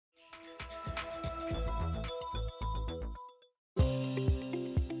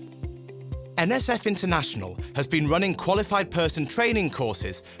NSF International has been running qualified person training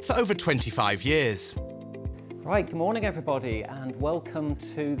courses for over 25 years. Right, good morning everybody and welcome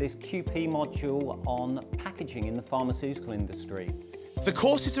to this QP module on packaging in the pharmaceutical industry. The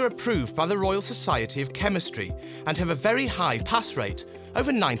courses are approved by the Royal Society of Chemistry and have a very high pass rate,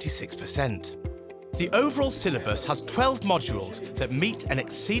 over 96%. The overall syllabus has 12 modules that meet and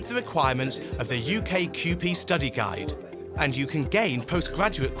exceed the requirements of the UK QP Study Guide. And you can gain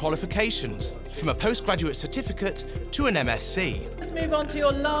postgraduate qualifications, from a postgraduate certificate to an MSc. Let's move on to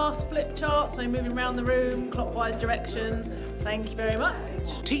your last flip chart, so moving around the room, clockwise direction. Thank you very much.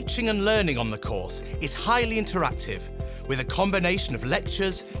 Teaching and learning on the course is highly interactive, with a combination of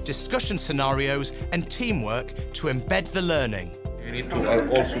lectures, discussion scenarios and teamwork to embed the learning. You need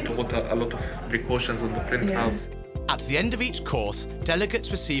to also put a lot of precautions on the printhouse. At the end of each course,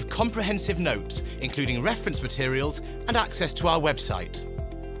 delegates receive comprehensive notes, including reference materials and access to our website.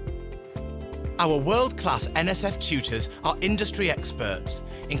 Our world-class NSF tutors are industry experts,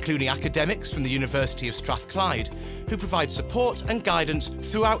 including academics from the University of Strathclyde, who provide support and guidance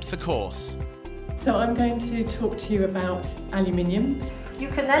throughout the course. So I'm going to talk to you about aluminium. You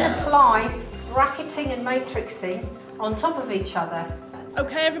can then apply bracketing and matrixing on top of each other.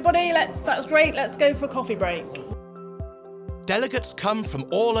 Okay everybody, that's great, let's go for a coffee break. Delegates come from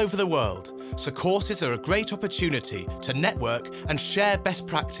all over the world, so courses are a great opportunity to network and share best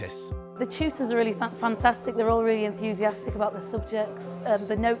practice. The tutors are really fantastic, they're all really enthusiastic about the subjects.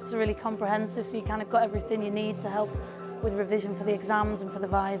 The notes are really comprehensive, so you kind of got everything you need to help with revision for the exams and for the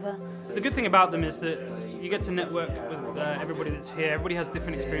Viva. The good thing about them is that you get to network with everybody that's here. Everybody has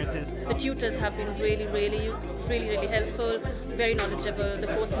different experiences. The tutors have been really helpful, very knowledgeable. The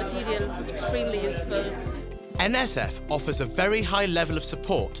course material, extremely useful. NSF offers a very high level of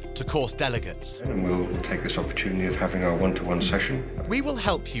support to course delegates. And we'll take this opportunity of having our one-to-one session. We will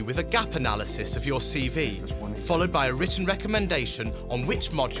help you with a gap analysis of your CV, followed by a written recommendation on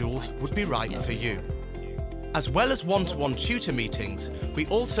which modules would be right for you. As well as one-to-one tutor meetings, we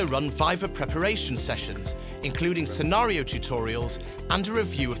also run Viva preparation sessions, including scenario tutorials and a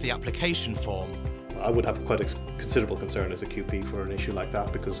review of the application form. I would have quite a considerable concern as a QP for an issue like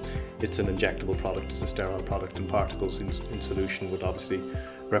that, because it's an injectable product, it's a sterile product, and particles in solution would obviously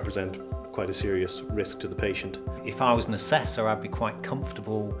represent quite a serious risk to the patient. If I was an assessor, I'd be quite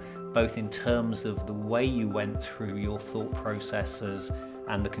comfortable both in terms of the way you went through your thought processes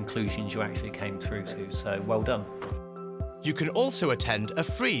and the conclusions you actually came through to, so well done. You can also attend a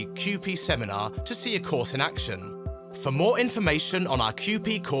free QP seminar to see a course in action. For more information on our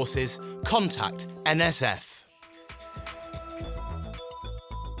QP courses, contact NSF.